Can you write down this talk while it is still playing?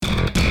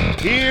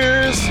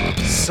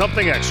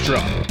Something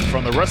Extra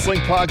from the Wrestling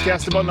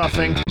Podcast About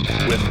Nothing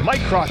with Mike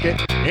Crockett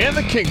and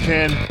the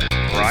Kingpin,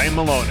 Brian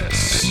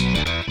Malonis.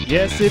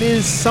 Yes, it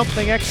is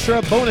Something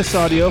Extra bonus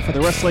audio for the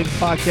Wrestling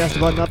Podcast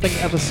About Nothing,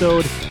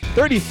 episode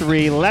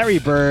 33. Larry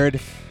Bird,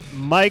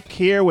 Mike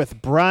here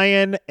with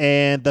Brian,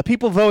 and the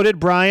people voted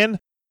Brian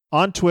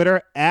on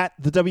Twitter at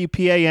the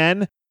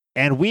WPAN,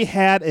 and we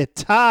had a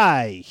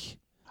tie.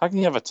 How can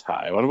you have a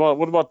tie?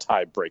 What about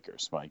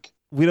tiebreakers, Mike?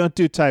 We don't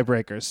do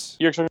tiebreakers.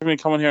 You're expecting me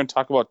to come in here and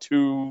talk about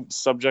two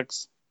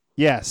subjects?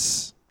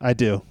 Yes, I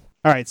do.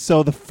 All right,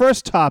 so the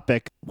first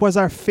topic was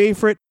our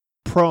favorite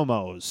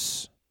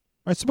promos.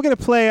 All right, so we're going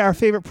to play our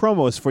favorite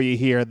promos for you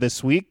here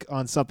this week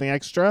on Something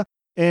Extra.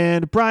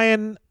 And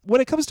Brian,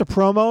 when it comes to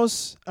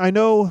promos, I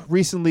know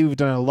recently we've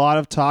done a lot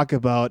of talk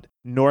about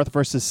North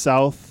versus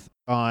South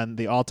on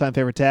the all-time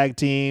favorite tag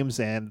teams,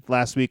 and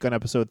last week on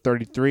episode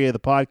 33 of the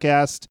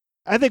podcast.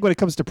 I think when it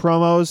comes to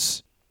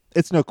promos,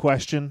 it's no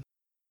question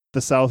the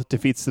South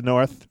defeats the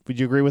North. Would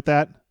you agree with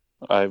that?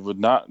 I would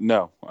not.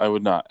 No, I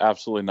would not.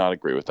 Absolutely not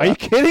agree with that. Are you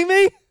kidding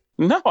me?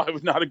 No, I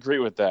would not agree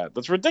with that.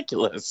 That's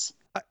ridiculous.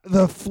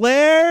 The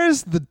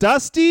Flairs, the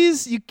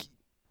Dusties,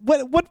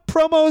 what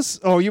promos?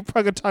 Oh, you're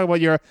probably going to talk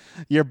about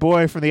your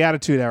boy from the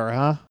Attitude Era,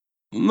 huh?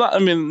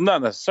 Not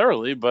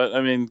necessarily, but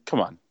I mean, come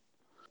on.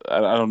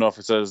 I don't know if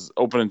it's as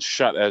open and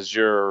shut as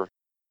you're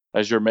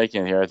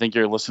making it here. I think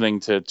you're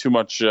listening to too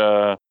much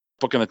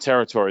Booking the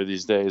Territory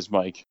these days,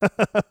 Mike.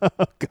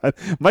 God.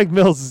 Mike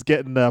Mills is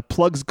getting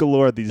plugs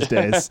galore these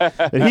days.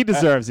 And he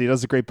deserves it. He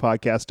does a great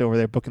podcast over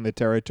there, Booking the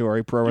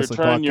Territory, Pro Wrestling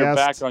Podcast. You're turning your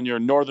back on your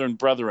northern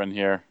brethren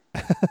here.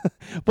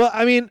 Well,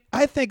 I mean,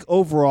 I think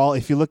overall,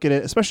 if you look at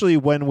it, especially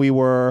when we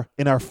were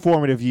in our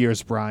formative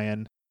years,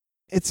 Brian,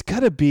 it's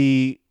got to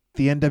be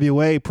the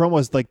NWA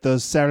promos, like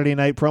those Saturday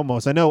night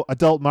promos. I know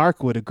Adult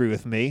Mark would agree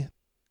with me.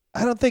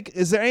 I don't think,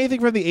 is there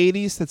anything from the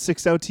 80s that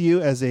sticks out to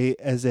you as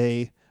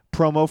a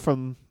promo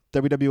from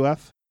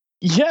WWF?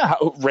 Yeah,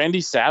 Randy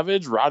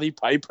Savage, Roddy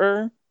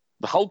Piper,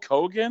 the Hulk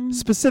Hogan.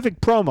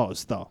 Specific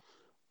promos, though.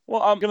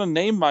 Well, I'm going to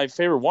name my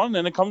favorite one,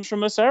 and it comes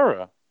from this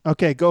era.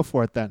 Okay, go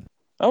for it then.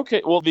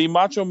 Okay, well, the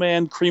Macho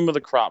Man Cream of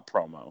the Crop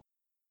promo.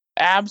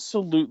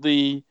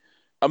 Absolutely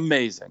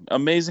amazing.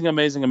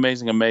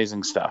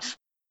 Amazing stuff.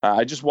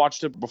 I just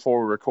watched it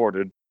before we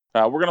recorded.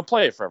 We're going to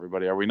play it for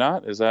everybody, are we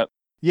not? Is that?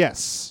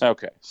 Yes.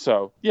 Okay,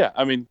 so, yeah,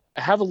 I mean,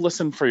 have a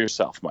listen for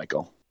yourself,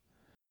 Michael.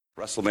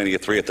 WrestleMania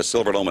 3 at the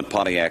Silverdome in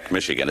Pontiac,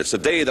 Michigan. It's a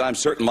day that I'm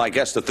certain my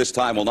guest at this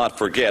time will not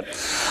forget.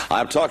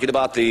 I'm talking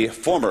about the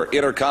former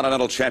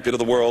Intercontinental Champion of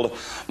the world,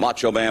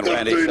 Macho Man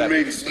Randy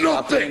Savage.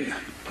 Nothing means nothing.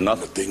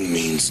 Nothing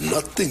means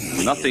nothing,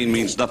 man. Nothing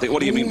means nothing.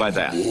 What do you mean by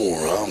that?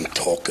 I'm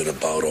talking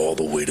about all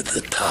the way to the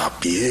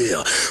top,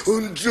 yeah.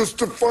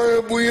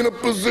 Unjustifiably in a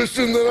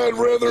position that I'd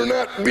rather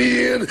not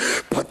be in.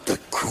 But the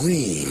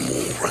cream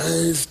will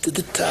rise to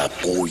the top,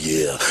 oh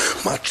yeah.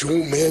 Macho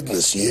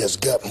Madness, yeah, has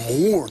got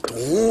more to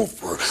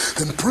offer.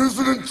 And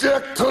President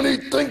Jack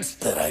Tunney thinks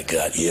that I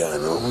got, yeah.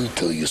 And I'm going to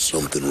tell you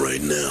something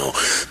right now.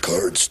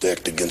 Cards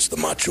stacked against the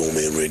Macho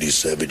Man Randy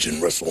Savage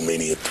in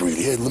WrestleMania 3.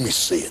 Yeah, let me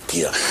say it,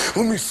 yeah.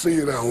 Let me say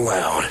it out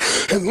loud.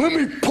 And let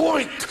me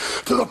point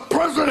to the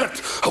president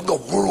of the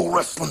World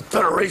Wrestling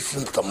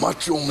Federation. The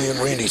Macho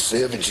Man Randy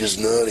Savage is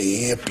not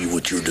happy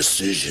with your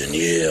decision,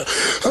 yeah.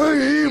 I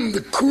am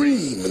the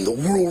cream in the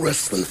World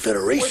Wrestling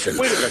Federation.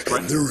 Wait a minute,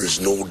 and there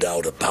is no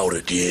doubt about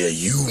it, yeah.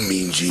 You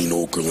mean Gene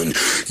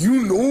Okerlund.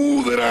 You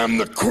know that I'm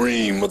the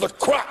cream of the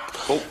crop.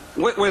 Well,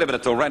 wait a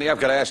minute, though, Randy. I've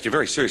got to ask you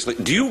very seriously.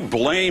 Do you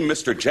blame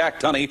Mr. Jack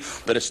Tunney,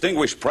 the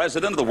distinguished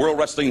president of the World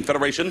Wrestling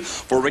Federation,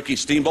 for Ricky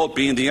Steamboat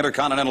being the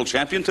Intercontinental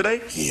Champion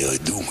today? Yeah, I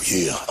do,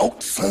 yeah.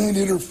 Outside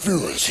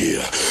interference,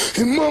 yeah.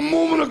 In my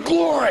moment of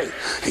glory.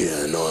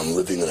 Yeah, no, I'm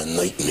living in a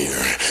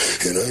nightmare.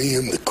 And I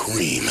am the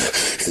cream.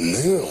 And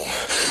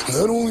now,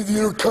 not only the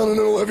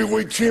Intercontinental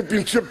Heavyweight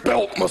Championship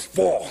belt must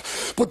fall,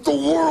 but the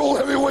World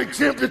Heavyweight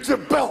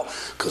Championship belt.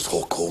 Because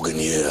Hulk Hogan,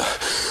 yeah,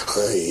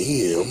 I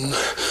am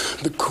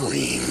the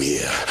cream,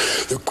 yeah.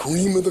 The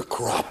cream of the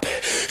crop.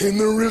 And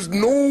there is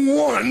no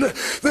one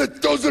that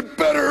does it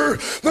better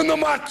than the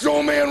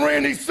Macho Man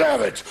Randy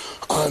Savage.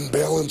 On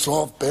balance,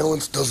 off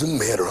balance, doesn't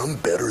matter. I'm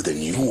better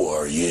than you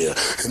are, yeah.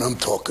 And I'm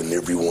talking to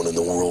everyone in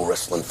the World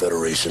Wrestling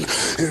Federation.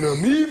 And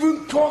I'm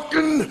even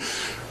talking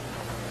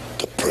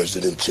to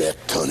President Jack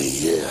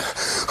Tunney, yeah.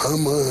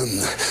 I'm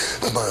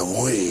on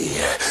my way.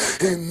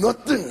 And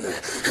nothing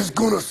is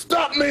going to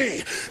stop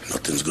me.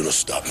 Nothing's going to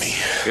stop me.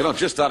 You know,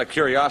 just out of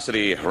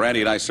curiosity,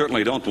 Randy, and I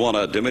certainly don't want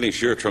to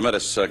diminish your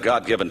tremendous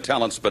God-given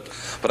talents, but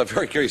I'm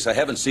very curious. I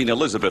haven't seen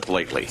Elizabeth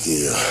lately.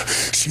 Yeah,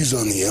 she's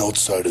on the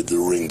outside of the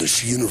ring. Does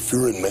she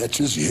interfere in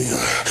matches? Yeah.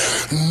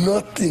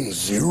 Nothing,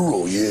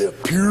 zero, yeah.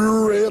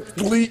 Pure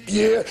athlete,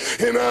 yeah.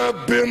 And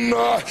I've been,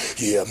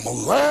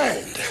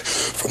 maligned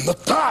from the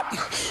top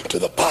to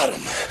the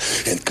bottom.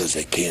 And because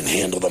they can't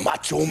handle the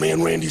Macho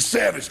Man Randy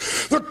Savage,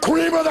 the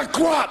cream of the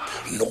crop.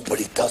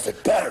 Nobody does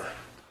it better.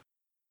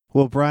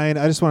 Well, Brian,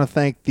 I just want to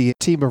thank the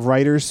team of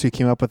writers who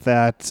came up with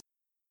that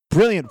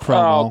brilliant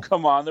promo. Oh,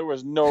 come on. There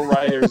was no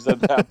writers at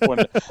that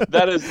point.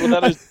 That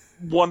is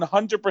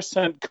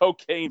 100%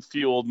 cocaine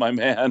fueled, my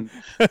man.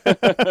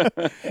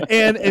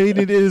 And I mean,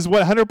 it is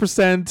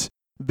 100%.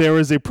 There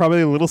was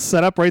probably a little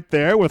setup right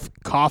there with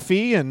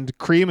coffee and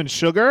cream and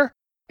sugar.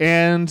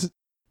 And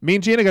me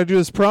and Gina got to do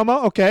this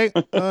promo. Okay,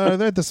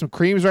 there's some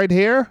creams right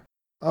here.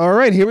 All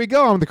right, here we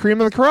go. I'm the cream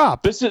of the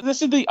crop. This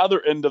is the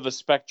other end of the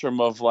spectrum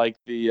of like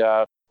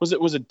the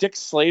was it Dick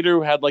Slater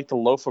who had like the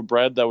loaf of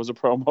bread that was a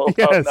promo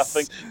about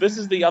nothing. This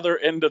is the other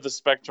end of the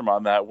spectrum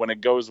on that when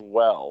it goes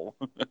well.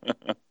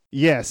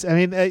 Yes, I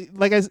mean,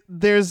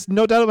 there's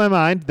no doubt in my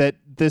mind that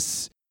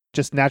this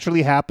just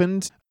naturally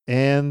happened,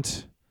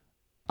 and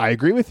I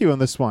agree with you on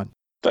this one.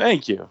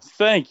 Thank you.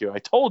 I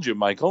told you,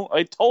 Michael.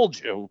 I told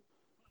you.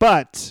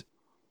 But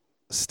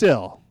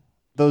still,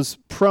 those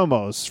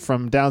promos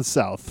from down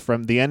south,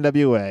 from the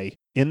NWA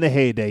in the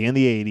heyday, in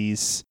the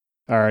 80s,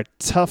 are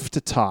tough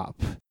to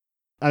top.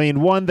 I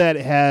mean, one that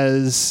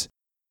has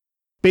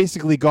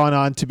basically gone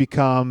on to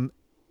become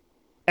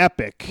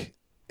epic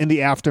in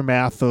the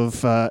aftermath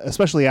of,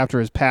 especially after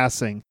his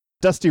passing,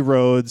 Dusty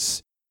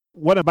Rhodes,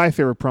 one of my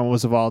favorite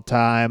promos of all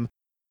time.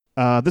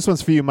 This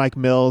one's for you, Mike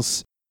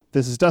Mills.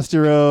 This is Dusty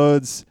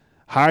Rhodes,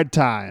 Hard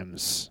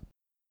Times.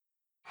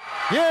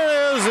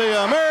 Here is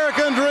the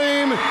American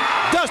Dream,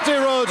 Dusty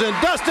Rhodes. And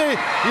Dusty,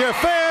 your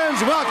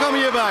fans welcome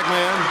you back,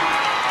 man.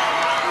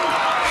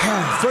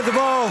 First of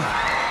all,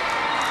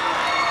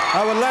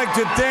 I would like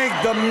to thank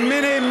the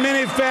many,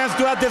 many fans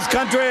throughout this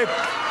country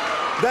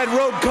that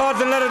wrote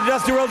cards and letters to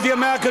Dusty Rhodes, the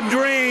American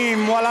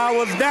Dream, while I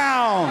was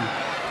down.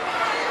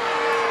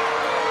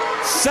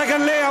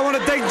 Secondly, I want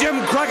to thank Jim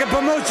Crockett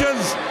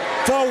Promotions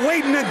for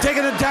waiting and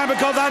taking the time,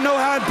 because I know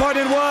how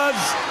important it was.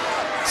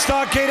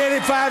 Starrcade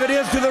 85 it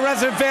is to the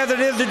wrestling fans,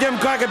 it is to Jim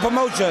Crockett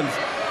Promotions.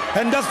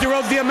 And Dusty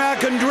Rhodes, the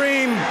American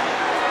Dream,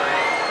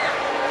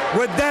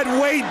 with that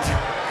weight,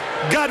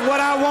 got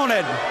what I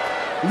wanted.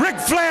 Ric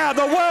Flair,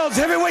 the world's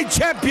heavyweight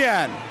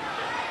champion.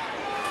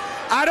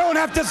 I don't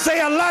have to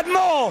say a lot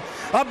more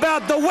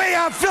about the way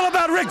I feel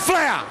about Ric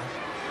Flair.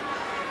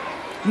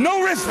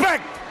 No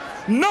respect,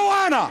 no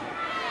honor.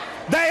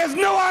 There is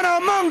no honor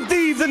among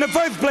thieves in the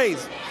first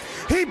place.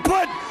 He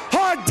put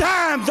hard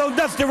times on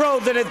Dusty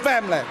Rhodes and his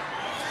family.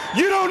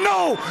 You don't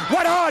know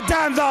what hard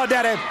times are,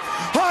 Daddy.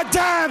 Hard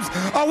times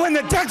are when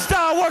the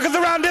textile workers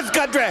around this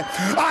country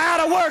are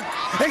out of work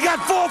and got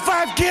 4 or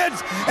 5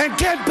 kids and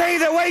can't pay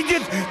their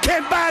wages,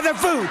 can't buy their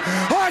food.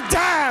 Hard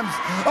times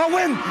are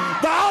when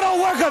the auto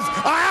workers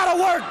are out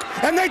of work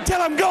and they tell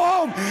them go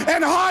home.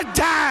 And hard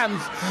times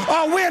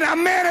are when a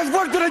man has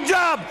worked at a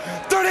job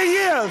 30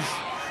 years.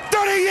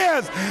 30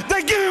 years,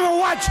 they give him a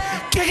watch,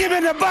 kick him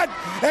in the butt,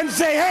 and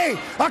say, hey,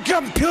 a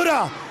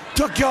computer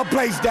took your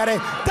place, Daddy.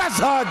 That's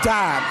hard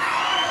time.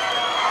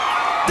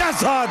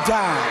 That's hard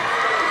time.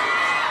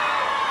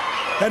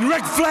 And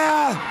Ric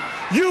Flair,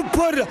 you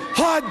put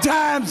hard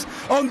times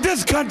on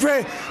this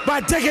country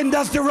by taking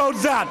Dusty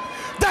Rhodes out.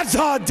 That's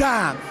hard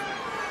time.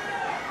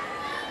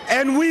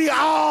 And we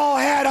all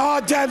had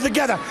hard times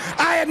together.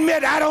 I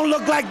admit I don't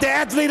look like the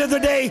athlete of the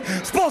day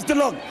supposed to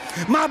look.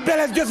 My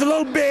belly's just a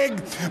little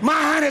big. My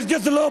hind is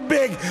just a little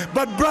big.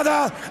 But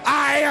brother,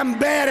 I am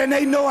bad and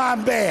they know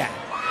I'm bad.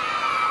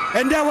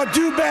 And there were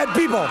 2 bad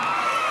people.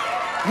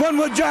 One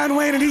was John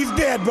Wayne and he's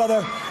dead,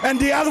 brother. And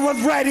the other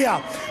one's right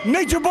here.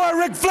 Nature Boy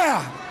Ric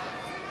Flair.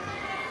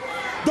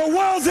 The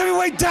world's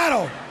heavyweight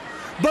title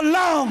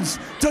belongs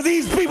to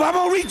these people. I'm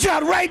gonna reach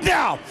out right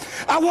now.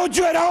 I want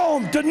you at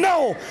home to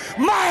know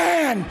my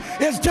hand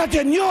is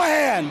touching your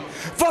hand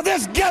for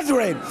this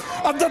gathering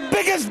of the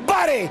biggest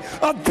body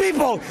of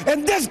people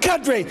in this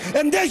country,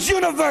 in this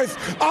universe,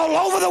 all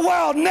over the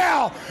world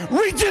now,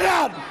 reaching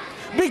out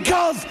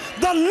because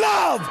the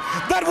love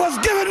that was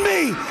given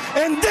me,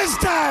 and this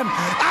time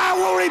I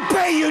will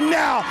repay you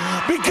now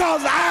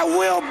because I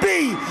will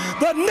be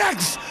the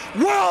next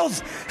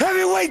world's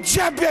heavyweight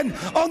champion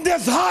on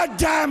this Hard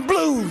Time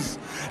Blues.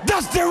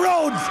 Dusty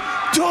Rhodes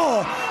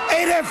Tour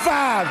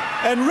 85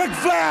 and Ric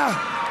Flair,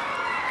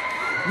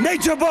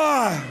 Nature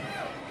Boy.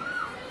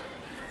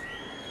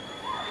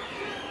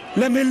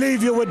 Let me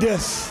leave you with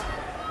this.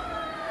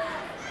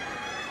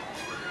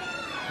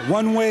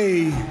 One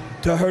way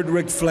to hurt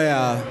Ric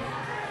Flair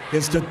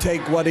is to take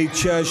what he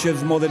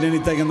cherishes more than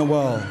anything in the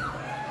world.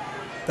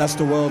 That's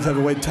the world's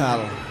heavyweight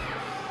title.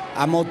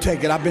 I'm gonna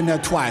take it. I've been there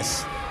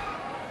twice.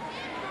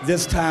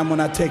 This time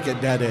when I take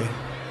it, Daddy,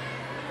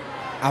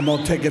 I'm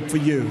gonna take it for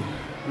you.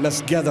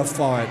 Let's gather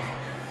for it.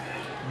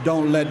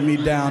 Don't let me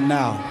down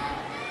now,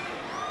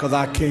 because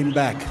I came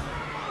back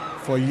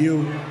for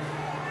you,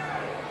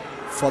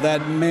 for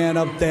that man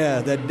up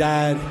there that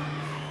died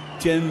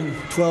 10,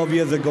 12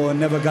 years ago and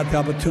never got the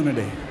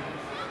opportunity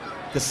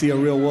to see a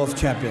real Wolf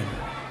champion.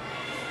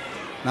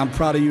 And I'm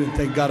proud of you, and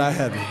thank God I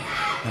have you.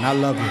 And I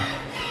love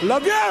you.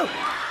 Love you!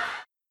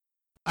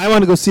 I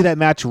want to go see that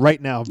match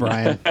right now,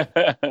 Brian.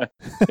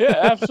 Yeah,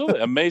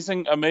 absolutely.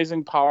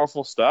 Amazing,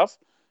 powerful stuff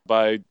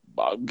by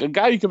a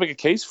guy you could make a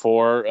case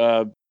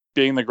for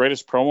being the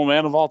greatest promo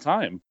man of all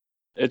time.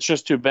 It's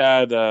just too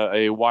bad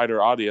a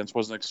wider audience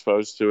wasn't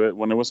exposed to it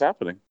when it was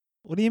happening.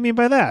 What do you mean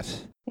by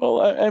that? Well,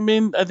 I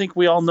mean, I think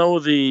we all know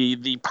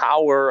the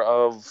power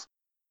of,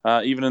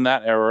 even in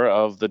that era,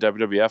 of the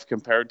WWF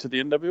compared to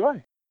the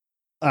NWA.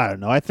 I don't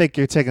know. I think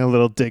you're taking a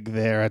little dig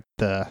there at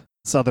the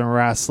Southern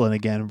Wrestling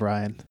again,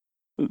 Brian.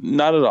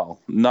 Not at all.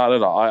 Not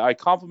at all. I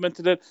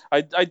complimented it.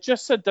 I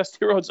just said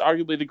Dusty Rhodes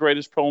arguably the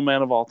greatest pro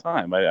man of all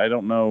time. I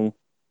don't know.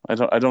 I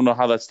don't know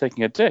how that's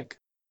taking a dig.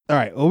 All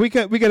right. Well, we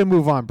got to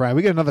move on, Brian.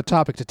 We got another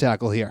topic to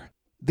tackle here.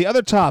 The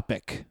other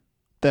topic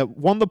that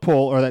won the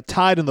poll, or that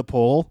tied in the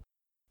poll,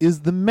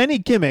 is the many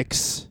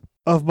gimmicks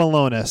of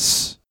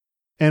Malonis.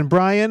 And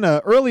Brian,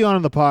 early on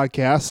in the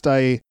podcast,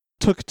 I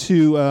took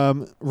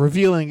to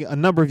revealing a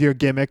number of your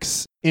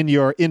gimmicks in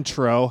your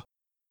intro.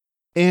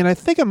 And I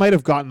think I might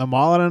have gotten them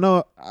all. I don't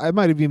know. I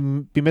might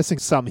be missing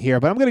some here,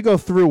 but I'm going to go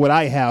through what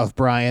I have,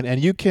 Brian,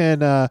 and you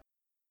can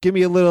give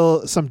me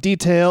some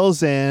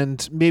details,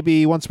 and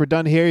maybe once we're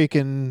done here, you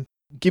can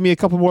give me a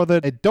couple more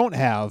that I don't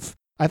have.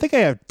 I think I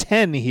have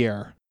 10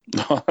 here.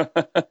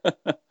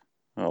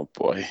 Oh,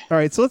 boy. All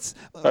right, so let's...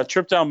 a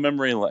trip down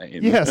memory lane.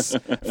 Yes.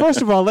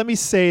 First of all, let me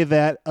say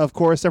that, of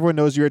course, everyone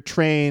knows you're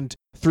trained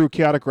through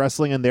Chaotic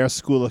Wrestling and their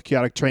School of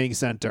Chaotic Training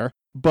Center,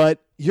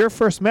 but your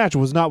first match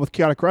was not with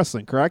Chaotic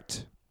Wrestling,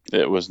 correct?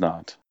 It was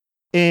not.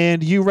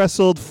 And you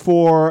wrestled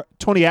for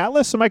Tony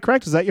Atlas, am I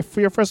correct? Is that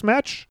your first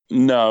match?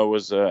 No, it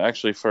was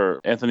actually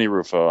for Anthony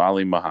Rufo,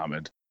 Ali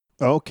Muhammad.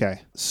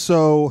 Okay.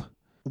 So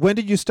when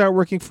did you start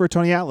working for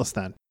Tony Atlas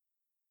then?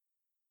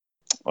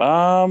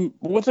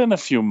 Within a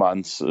few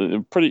months,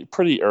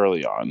 pretty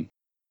early on.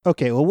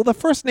 Okay, well, the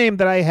first name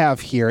that I have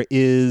here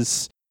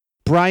is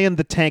Brian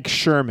the Tank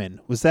Sherman.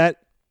 Was that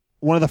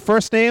one of the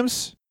first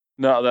names?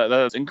 No,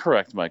 that's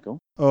incorrect, Michael.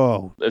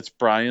 Oh. It's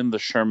Brian the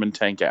Sherman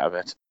Tank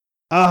Abbott.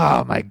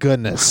 Oh, my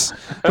goodness.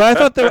 But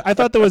I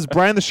thought there was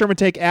Brian the Sherman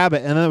Tank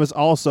Abbott, and then there was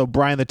also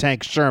Brian the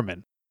Tank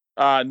Sherman.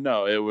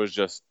 No, it was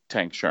just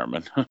Tank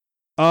Sherman.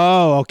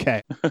 Oh,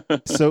 okay.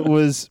 So it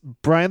was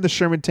Brian the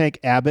Sherman Tank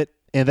Abbott,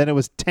 and then it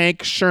was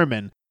Tank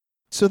Sherman.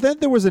 So then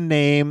there was a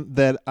name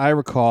that I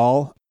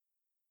recall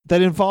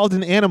that involved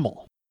an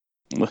animal.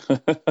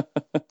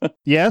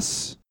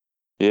 Yes?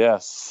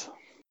 Yes.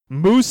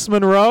 Moose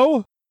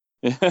Monroe?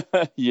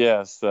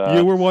 Yes.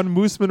 You were one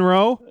Moose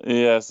Monroe?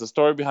 Yes. The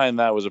story behind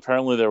that was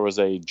apparently there was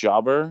a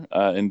jobber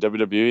in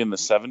WWE in the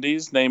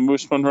 70s named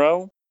Moose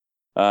Monroe.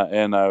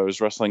 And I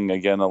was wrestling,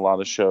 again, a lot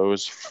of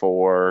shows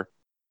for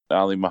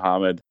Ali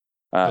Muhammad.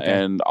 Okay.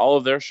 And all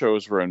of their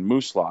shows were in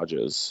moose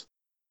lodges.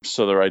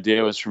 So their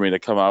idea was for me to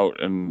come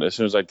out, and as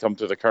soon as I'd come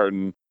through the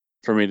curtain,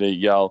 for me to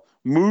yell,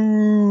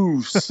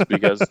 "Moose!"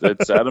 because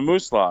it's at a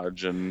moose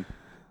lodge. And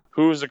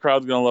who is the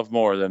crowd going to love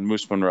more than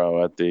Moose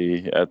Monroe at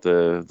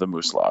the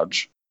Moose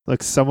Lodge?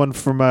 Like someone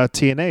from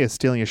TNA is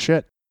stealing your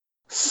shit.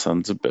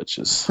 Sons of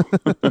bitches.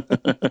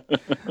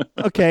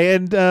 Okay,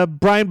 and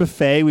Brian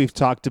Buffet, we've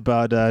talked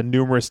about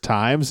numerous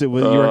times. It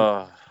was you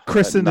were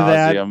christened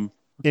that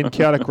in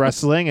Chaotic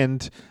Wrestling,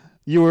 and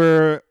you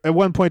were at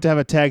one point to have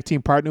a tag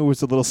team partner who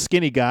was a little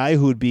skinny guy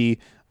who would be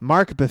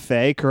Mark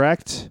Buffet,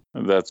 correct?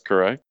 That's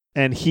correct.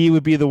 And he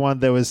would be the one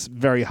that was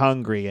very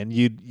hungry, and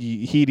he'd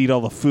eat all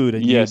the food.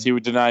 And yes, he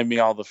would deny me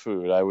all the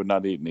food. I would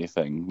not eat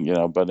anything,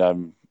 but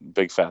I'm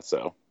big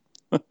fatso.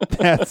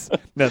 That's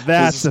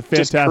a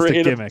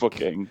fantastic gimmick.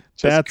 Booking.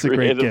 That's a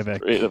great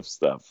gimmick. Creative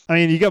stuff. I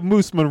mean, you got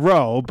Moose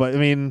Monroe, but I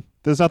mean,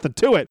 there's nothing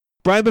to it.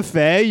 Brian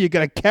Buffet, you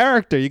got a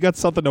character. You got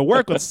something to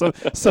work with,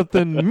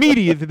 something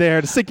meaty there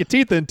to sink your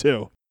teeth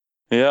into.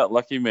 Yeah,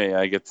 lucky me.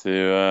 I get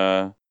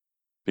to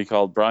be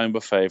called Brian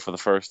Buffet for the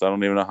first, I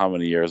don't even know how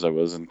many years I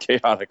was in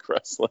Chaotic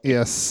Wrestling.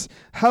 Yes.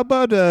 How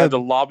about... I had to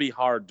lobby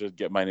hard to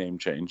get my name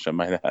changed, I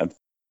might add.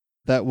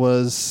 That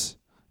was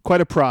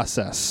quite a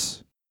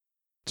process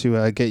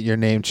to get your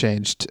name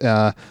changed.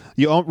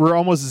 You were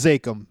almost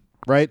Zakem,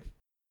 right?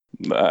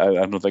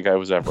 I don't think I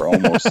was ever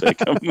almost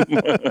Zakem.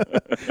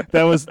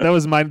 That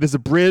was mine. There's a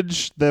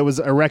bridge that was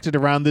erected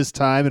around this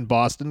time in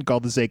Boston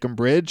called the Zakem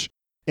Bridge,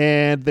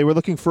 and they were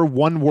looking for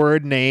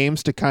one-word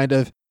names to kind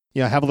of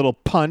have a little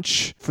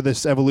punch for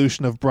this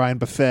evolution of Brian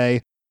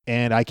Buffet,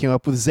 and I came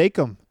up with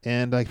Zakem,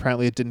 and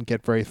apparently it didn't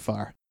get very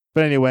far.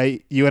 But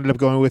anyway, you ended up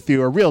going with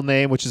your real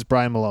name, which is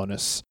Brian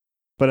Malonis.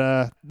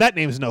 But that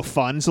name's no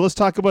fun, so let's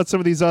talk about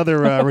some of these other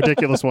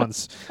ridiculous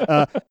ones.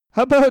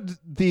 How about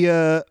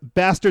the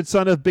bastard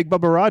son of Big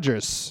Bubba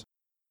Rogers?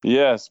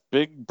 Yes,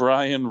 Big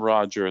Brian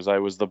Rogers. I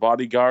was the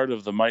bodyguard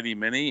of the Mighty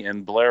Minnie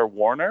and Blair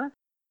Warner.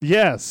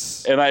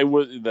 Yes. And I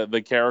was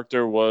the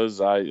character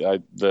was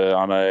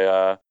on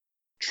a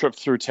trip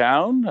through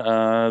town,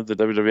 the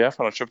WWF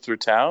on a trip through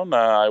town,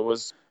 I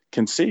was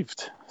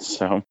conceived.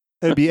 So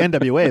it'd be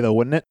NWA though,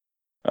 wouldn't it?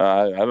 Big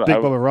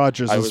Bubba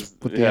Rogers was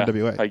with the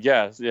NWA. I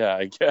guess.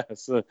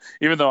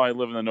 Even though I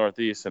live in the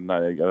Northeast, and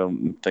I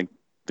don't think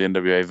the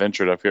NWA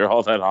ventured up here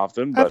all that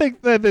often. But, I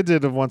think that they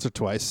did it once or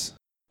twice.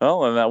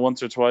 Well, and that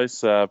once or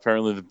twice,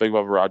 apparently the Big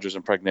Bubba Rogers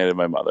impregnated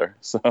my mother.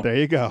 So there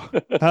you go.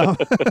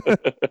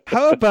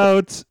 How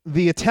about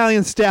the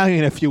Italian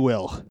stallion, if you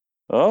will?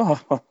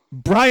 Oh,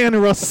 Brian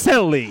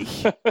Rosselli.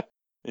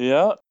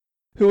 Yeah.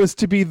 Who was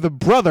to be the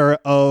brother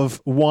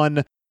of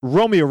one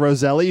Romeo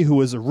Roselli, who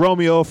was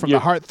Romeo from the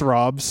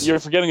Heartthrobs. You're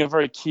forgetting a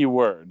very key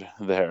word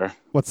there.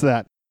 What's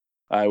that?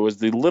 I was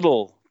the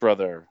little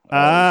brother.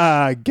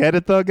 Get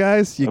it though,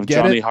 guys? You of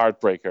get Johnny it?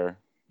 Heartbreaker.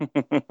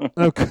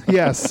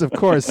 Yes, of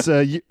course.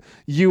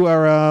 You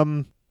are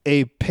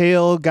a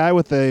pale guy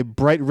with a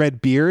bright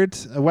red beard.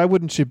 Why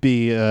wouldn't you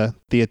be the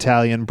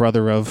Italian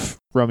brother of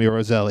Romeo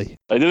Roselli?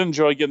 I did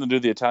enjoy getting to do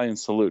the Italian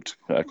salute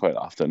quite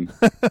often.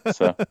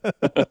 So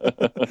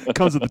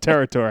comes with the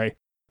territory.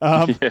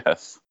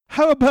 Yes.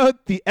 How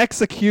about the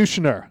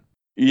Executioner?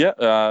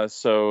 Yeah.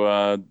 So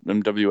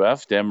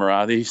MWF, Dan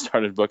Marotti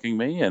started booking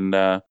me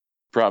and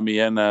brought me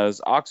in as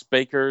Ox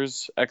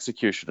Baker's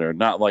executioner.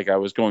 Not like I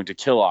was going to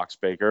kill Ox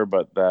Baker,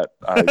 but that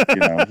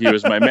he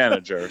was my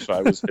manager, so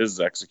I was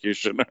his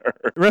executioner.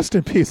 Rest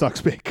in peace,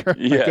 Ox Baker.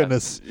 Yeah. My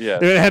goodness. Yeah.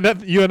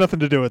 You had nothing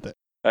to do with it.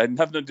 I had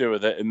nothing to do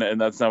with it,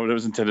 and that's not what it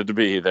was intended to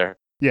be either.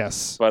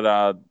 Yes.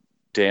 But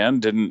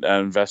Dan didn't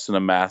invest in a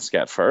mask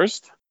at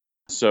first.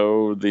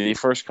 So the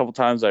first couple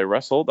times I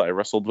wrestled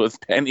with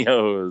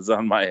pantyhose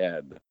on my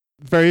head.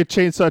 Very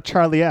Chainsaw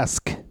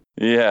Charlie-esque.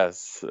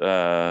 Yes,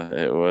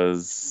 it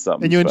was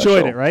something. And you special.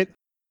 enjoyed it, right?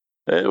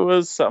 It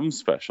was something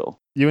special.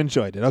 You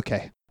enjoyed it.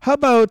 Okay. How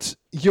about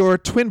your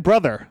twin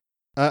brother?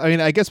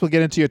 I guess we'll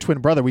get into your twin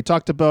brother. We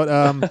talked about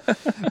Max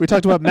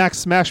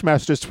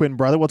Smashmaster's twin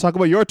brother. We'll talk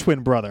about your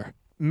twin brother,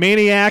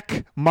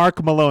 Maniac Mark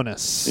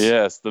Malonis.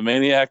 Yes, the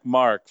Maniac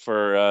Mark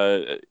for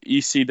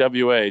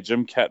ECWA,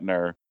 Jim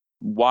Kettner,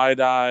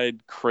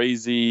 wide-eyed,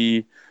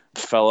 crazy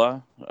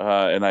fella,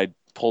 and I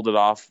pulled it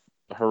off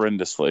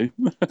horrendously.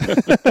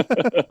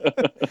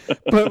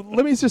 But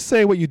let me just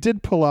say what you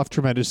did pull off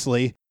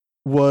tremendously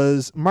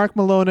was Mark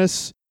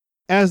Malonis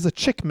as the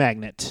chick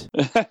magnet.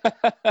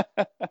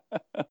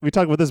 We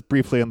talked about this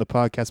briefly on the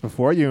podcast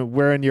before. You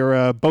wearing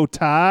your bow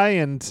tie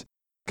and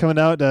coming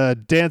out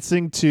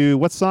dancing to,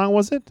 what song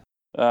was it?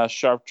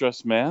 Sharp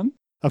Dressed Man.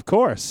 Of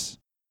course.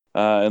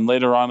 And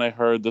later on I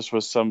heard this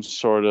was some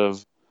sort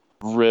of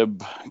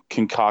rib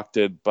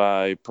concocted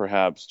by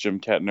perhaps Jim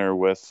Kettner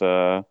with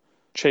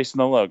Chasing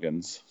the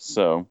Logans.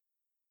 So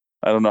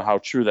I don't know how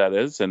true that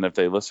is, and if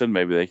they listen,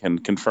 maybe they can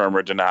confirm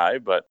or deny.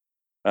 But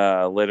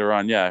later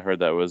on, I heard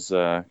that was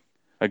a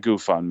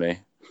goof on me.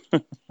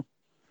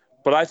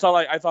 But I thought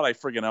I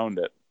friggin' owned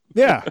it.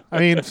 Yeah, I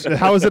mean,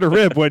 how is it a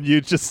rib when you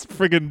just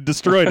friggin'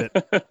 destroyed it?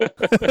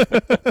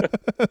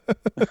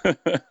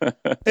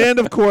 And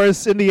of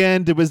course, in the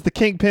end, it was the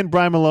Kingpin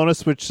Brian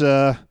Malonis, which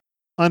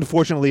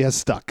unfortunately has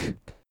stuck.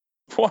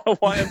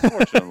 Why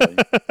unfortunately?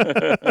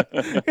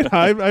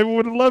 I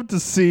would love to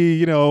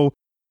see,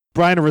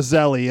 Brian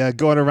Roselli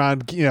going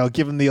around,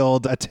 giving the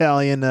old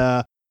Italian,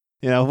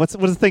 what's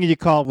the thing you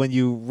call it when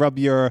you rub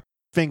your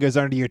fingers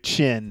under your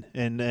chin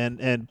and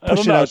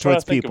push it out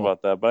towards people? I think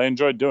about that, but I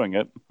enjoyed doing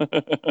it.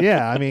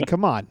 Yeah, I mean,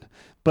 come on.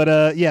 But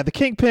the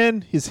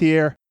Kingpin is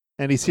here,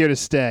 and he's here to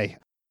stay.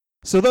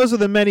 So those are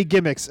the many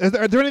gimmicks. Are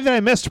there anything I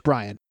missed,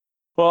 Brian?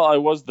 Well, I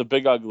was the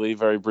Big Ugly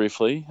very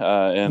briefly,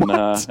 and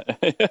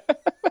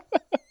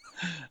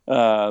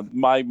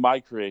my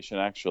creation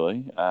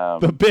actually.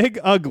 The Big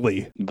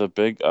Ugly. The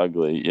Big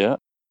Ugly, yeah.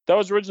 That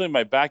was originally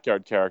my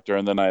backyard character,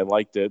 and then I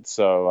liked it,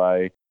 so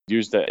I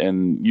used it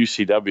in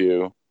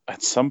UCW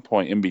at some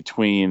point in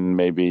between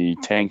maybe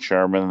Tank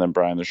Sherman and then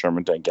Brian the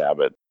Sherman Tank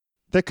Abbott.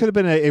 That could have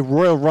been a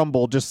Royal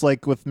Rumble, just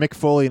like with Mick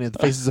Foley and the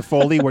Faces of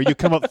Foley, where you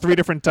come up 3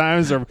 different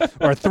times or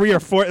 3 or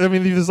 4. I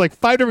mean, there's like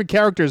 5 different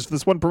characters for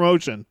this one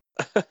promotion.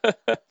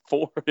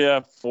 4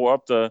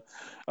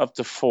 up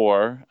to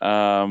 4.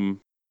 I'm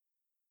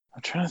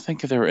trying to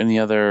think if there were any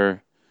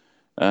other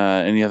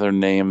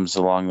names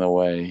along the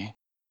way.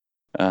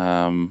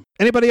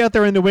 Anybody out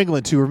there in New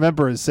England who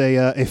remembers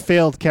a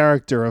failed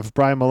character of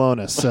Brian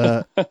Malonis?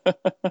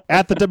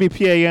 At the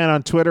WPAN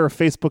on Twitter or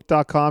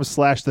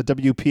Facebook.com/the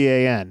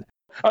WPAN.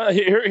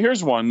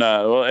 Here's one.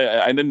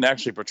 I didn't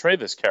actually portray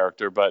this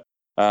character, but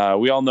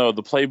we all know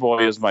the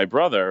Playboy is my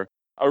brother.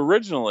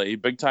 Originally,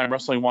 Big Time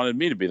Wrestling wanted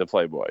me to be the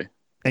Playboy.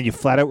 And you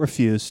flat out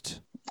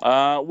refused.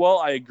 Well,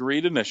 I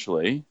agreed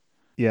initially.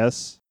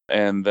 Yes.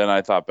 And then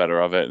I thought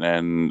better of it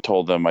and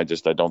told them I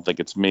don't think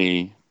it's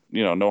me.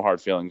 No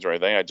hard feelings or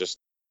anything. I just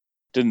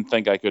didn't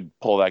think I could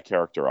pull that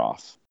character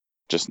off.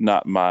 Just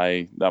not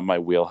my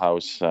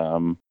wheelhouse.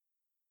 I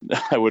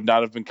would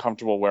not have been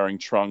comfortable wearing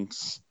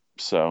trunks.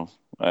 So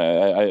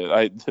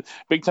I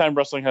Big Time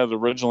Wrestling had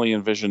originally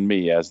envisioned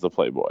me as the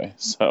Playboy.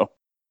 So.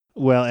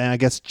 Well, and I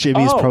guess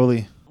Jimmy's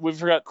probably. We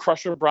forgot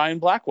Crusher Brian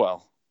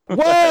Blackwell.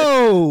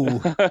 Whoa!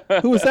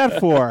 Who was that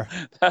for?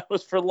 That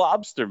was for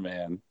Lobster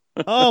Man.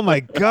 Oh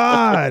my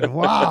God!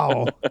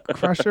 Wow,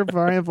 Crusher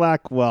Brian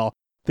Blackwell.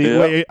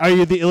 Wait, are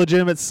you the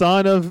illegitimate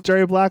son of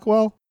Jerry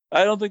Blackwell?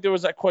 I don't think there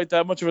was quite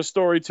that much of a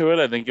story to it.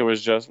 I think it was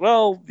just,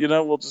 we'll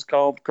just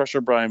call him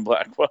Crusher Brian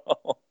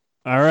Blackwell.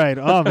 All right.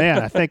 Oh man,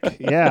 I think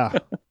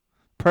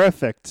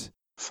perfect.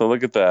 So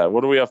look at that.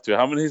 What are we up to?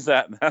 How many is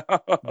that now?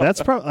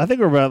 That's probably. I think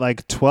we're about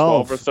like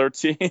 12 or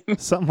 13,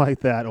 something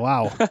like that.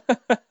 Wow.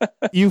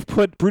 You've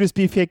put Brutus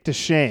Beefcake to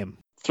shame.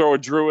 Throw a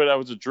druid. I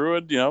was a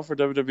druid, for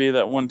WWE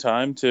that one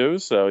time too.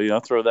 So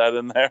throw that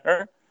in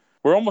there.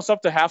 We're almost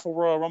up to half a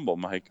Royal Rumble,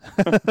 Mike.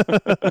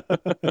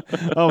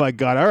 Oh, my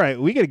God. All right.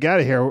 We got to get out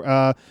of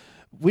here.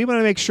 We want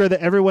to make sure that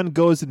everyone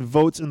goes and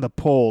votes in the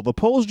poll. The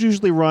polls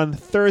usually run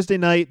Thursday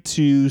night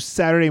to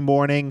Saturday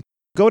morning.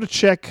 Go to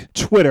check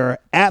Twitter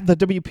at the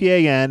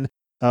WPAN.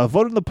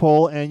 Vote in the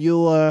poll, and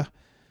you'll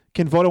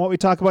can vote on what we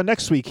talk about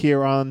next week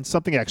here on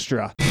Something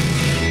Extra.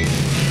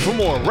 For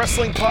more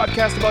wrestling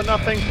podcast about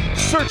nothing,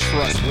 search for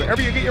us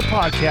wherever you get your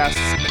podcasts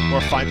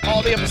or find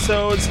all the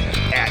episodes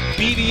at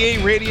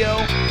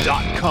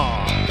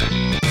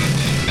bdaradio.com.